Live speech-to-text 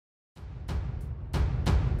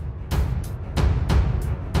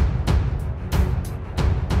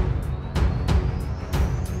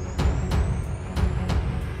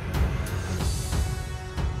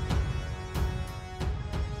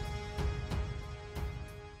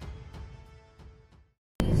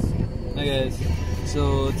Hi guys,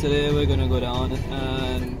 so today we're gonna go down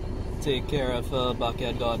and take care of a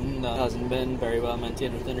backyard garden that hasn't been very well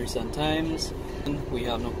maintained within recent times. We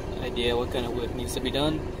have no idea what kind of work needs to be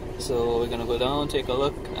done, so we're gonna go down, take a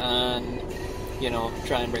look, and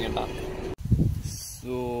try and bring it back.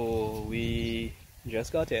 So we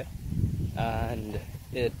just got here and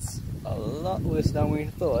it's a lot worse than we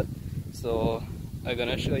thought, so I'm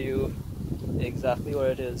gonna show you exactly what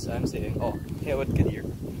it is I'm saying. Oh, here what could hear.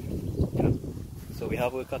 So we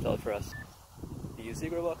have work cut out for us. Do you see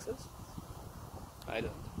grow boxes? I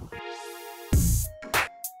don't.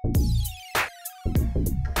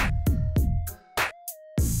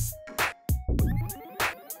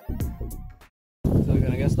 So we're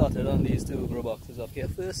gonna get started on these two grow boxes up here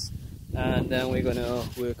first, and then we're gonna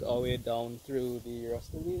work our way down through the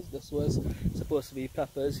rest of these. This was supposed to be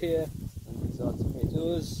peppers here, and these are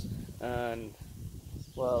tomatoes, and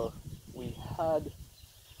well, we had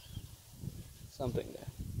something there.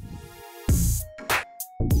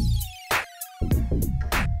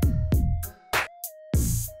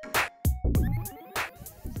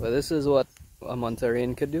 Well, this is what a month of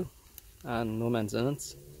rain could do, and no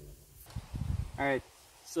maintenance. Alright,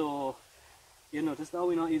 so you notice that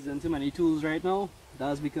we're not using too many tools right now.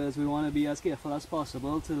 That's because we want to be as careful as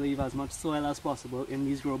possible to leave as much soil as possible in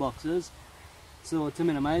these grow boxes. So to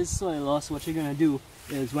minimize soil loss, what you're going to do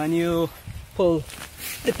is when you pull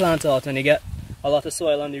the plant out and you get a lot of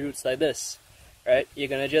soil on the roots like this, right, you're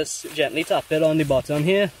going to just gently tap it on the bottom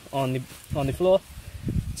here, on the floor,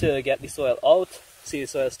 to get the soil out. See, the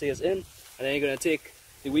soil stays in, and then you're going to take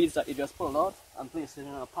the weeds that you just pulled out and place it in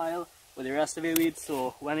a pile with the rest of your weeds,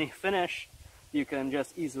 so when you finish you can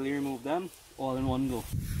just easily remove them all in one go.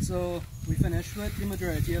 So we finished with the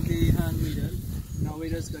majority of the hand weeding. Now we're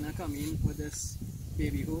just going to come in with this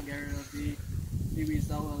baby hoe, get rid of the weeds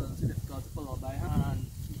that were too difficult to pull out by hand,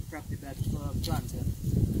 and prep the bed for planting.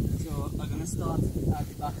 So I'm going to start at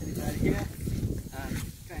the back of the bed here and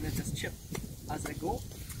kind of just chip as I go,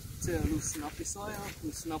 to loosen up the soil,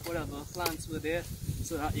 loosen up whatever plants were there,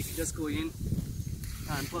 so that you can just go in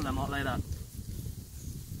and pull them out like that.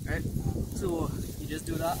 Right? So you just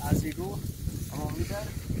do that as you go along the bed.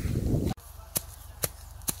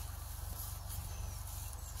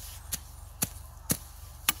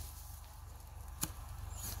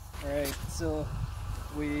 Alright, so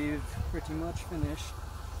we've pretty much finished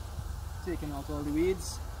taking out all the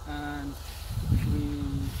weeds, and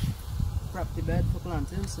we prep the bed for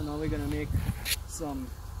planting. So now we're going to make some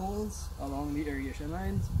holes along the irrigation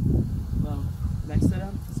lines, well, next to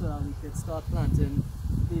them, so that we can start planting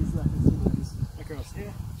these lettuce seedlings across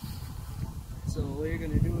here. So what you're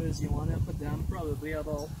going to do is you want to put them probably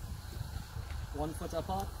about 1 foot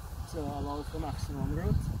apart to allow for maximum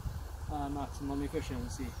growth and maximum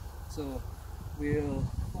efficiency. So we'll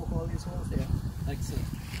poke all these holes here like so,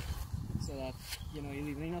 so that you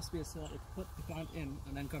leave enough space so that you put the plant in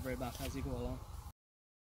and then cover it back as you go along.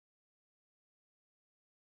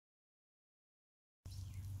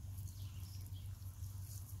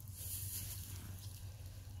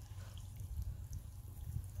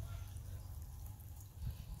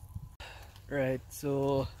 Right,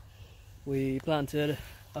 so we planted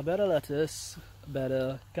a bed of lettuce, a bed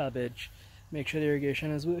of cabbage, make sure the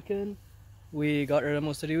irrigation is working. We got rid of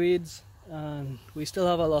most of the weeds, and we still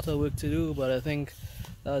have a lot of work to do, but I think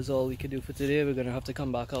that's all we could do for today. We're going to have to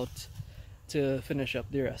come back out to finish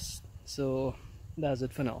up the rest. So that's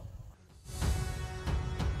it for now.